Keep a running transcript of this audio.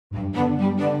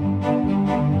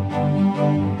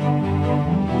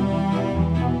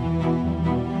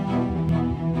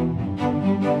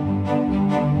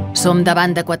Som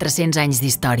davant de 400 anys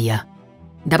d'història,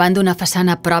 davant d'una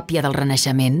façana pròpia del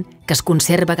Renaixement que es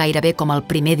conserva gairebé com el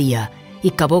primer dia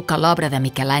i que evoca l'obra de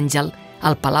Miquel Àngel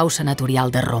al Palau Senatorial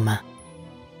de Roma.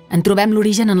 En trobem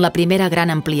l'origen en la primera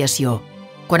gran ampliació,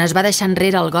 quan es va deixar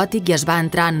enrere el gòtic i es va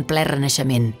entrar en ple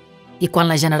Renaixement, i quan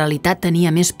la Generalitat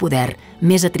tenia més poder,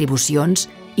 més atribucions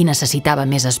i necessitava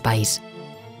més espais.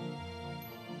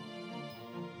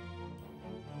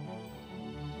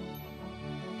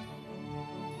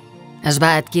 Es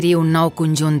va adquirir un nou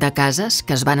conjunt de cases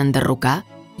que es van enderrocar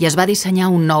i es va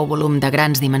dissenyar un nou volum de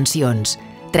grans dimensions,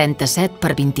 37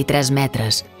 per 23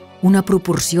 metres, una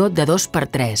proporció de 2 per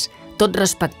 3, tot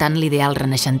respectant l'ideal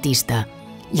renaixentista,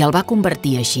 i el va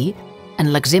convertir així en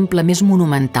l'exemple més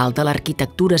monumental de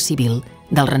l'arquitectura civil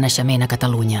del Renaixement a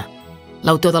Catalunya.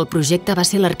 L'autor del projecte va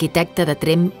ser l'arquitecte de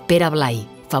Tremp Pere Blai,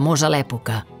 famós a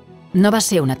l'època. No va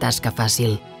ser una tasca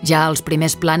fàcil. Ja els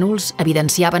primers plànols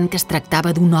evidenciaven que es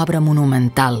tractava d'una obra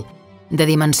monumental, de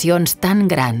dimensions tan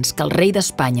grans que el rei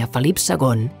d'Espanya, Felip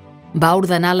II, va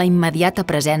ordenar la immediata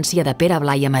presència de Pere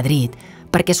Blai a Madrid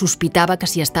perquè sospitava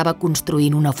que s'hi estava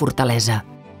construint una fortalesa.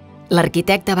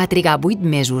 L'arquitecte va trigar 8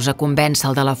 mesos a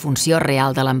convèncer-lo de la funció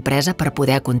real de l'empresa per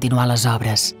poder continuar les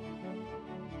obres.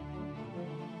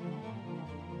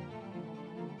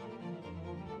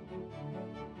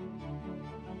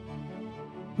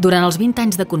 Durant els 20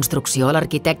 anys de construcció,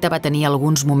 l'arquitecte va tenir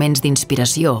alguns moments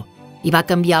d'inspiració i va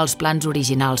canviar els plans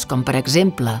originals, com per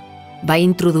exemple, va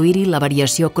introduir-hi la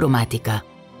variació cromàtica.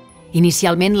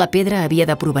 Inicialment la pedra havia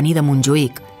de provenir de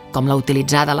Montjuïc, com la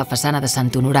utilitzada a la façana de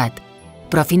Sant Honorat,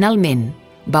 però finalment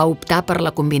va optar per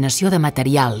la combinació de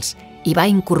materials i va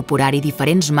incorporar-hi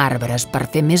diferents marbres per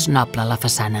fer més noble la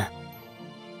façana.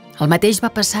 El mateix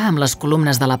va passar amb les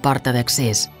columnes de la porta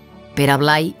d'accés. Pere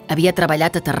Blai havia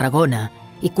treballat a Tarragona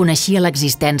i coneixia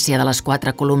l'existència de les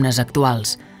 4 columnes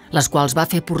actuals, les quals va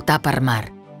fer portar per mar.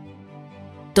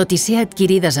 Tot i ser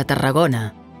adquirides a Tarragona,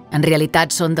 en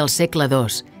realitat són del segle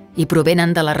II i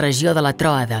provenen de la regió de la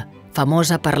Tròada,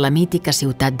 famosa per la mítica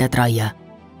ciutat de Troia.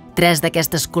 3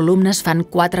 d'aquestes columnes fan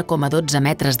 4,12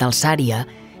 metres d'alçària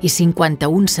i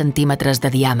 51 centímetres de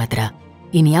diàmetre,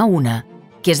 i n'hi ha una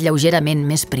que és lleugerament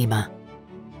més prima.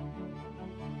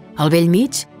 Al bell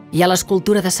mig hi ha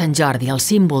l'escultura de Sant Jordi, el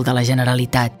símbol de la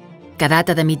Generalitat, que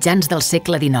data de mitjans del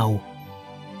segle XIX.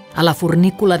 A la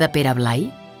fornícula de Pere Blai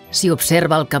s'hi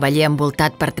observa el cavaller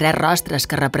envoltat per 3 rostres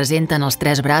que representen els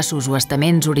 3 braços o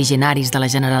estaments originaris de la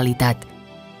Generalitat: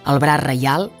 el braç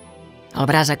reial, el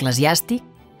braç eclesiàstic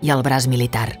i el braç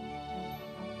militar.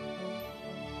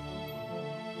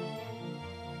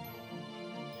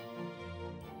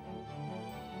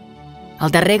 El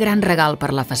darrer gran regal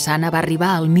per la façana va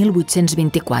arribar al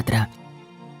 1824.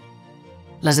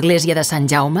 L'església de Sant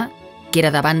Jaume, que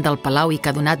era davant del palau i que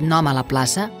ha donat nom a la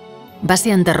plaça, va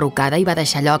ser enderrocada i va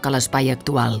deixar lloc a l'espai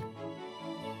actual.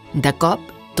 De cop,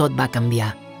 tot va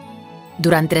canviar.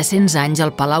 Durant 300 anys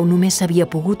el palau només s'havia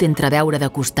pogut entreveure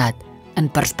de costat, en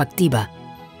perspectiva.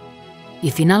 I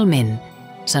finalment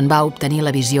se'n va obtenir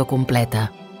la visió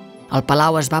completa. El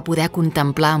palau es va poder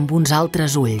contemplar amb uns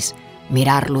altres ulls,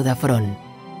 mirar-lo de front,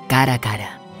 cara a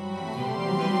cara.